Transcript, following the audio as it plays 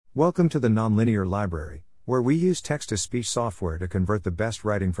Welcome to the Nonlinear Library, where we use text-to-speech software to convert the best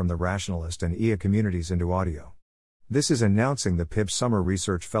writing from the rationalist and IA communities into audio. This is announcing the PIBBSS Summer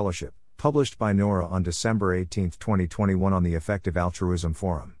Research Fellowship, published by Nora on December 18, 2021 on the Effective Altruism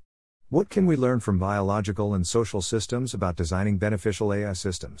Forum. What can we learn from biological and social systems about designing beneficial AI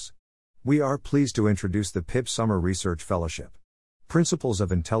systems? We are pleased to introduce the PIBBSS Summer Research Fellowship. Principles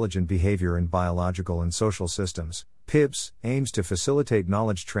of Intelligent Behavior in Biological and Social Systems, PIBBSS, aims to facilitate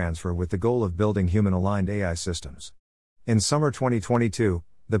knowledge transfer with the goal of building human-aligned AI systems. In summer 2022,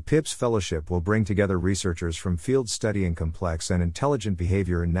 the PIBBSS Fellowship will bring together researchers from fields studying complex and intelligent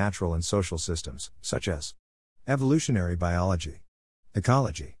behavior in natural and social systems, such as evolutionary biology,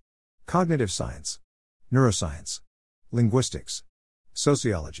 ecology, cognitive science, neuroscience, linguistics,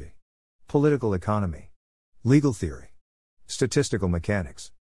 sociology, political economy, legal theory, statistical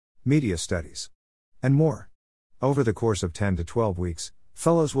mechanics, media studies, and more. Over the course of 10 to 12 weeks,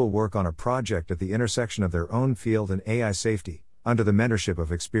 fellows will work on a project at the intersection of their own field and AI safety, under the mentorship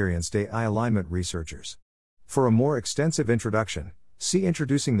of experienced AI alignment researchers. For a more extensive introduction, see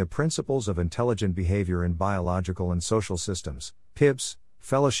Introducing the Principles of Intelligent Behavior in Biological and Social Systems, PIBBSS,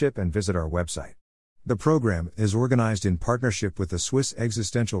 Fellowship, and visit our website. The program is organized in partnership with the Swiss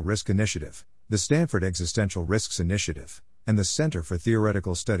Existential Risk Initiative, the Stanford Existential Risks Initiative, and the Center for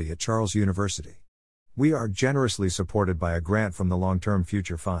Theoretical Study at Charles University. We are generously supported by a grant from the Long-Term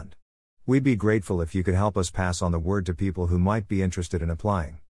Future Fund. We'd be grateful if you could help us pass on the word to people who might be interested in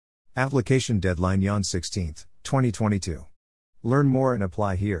applying. Application deadline Jan 16, 2022. Learn more and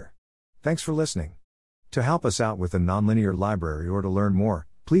apply here. Thanks for listening. To help us out with the Nonlinear Library or to learn more,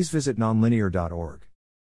 please visit nonlinear.org.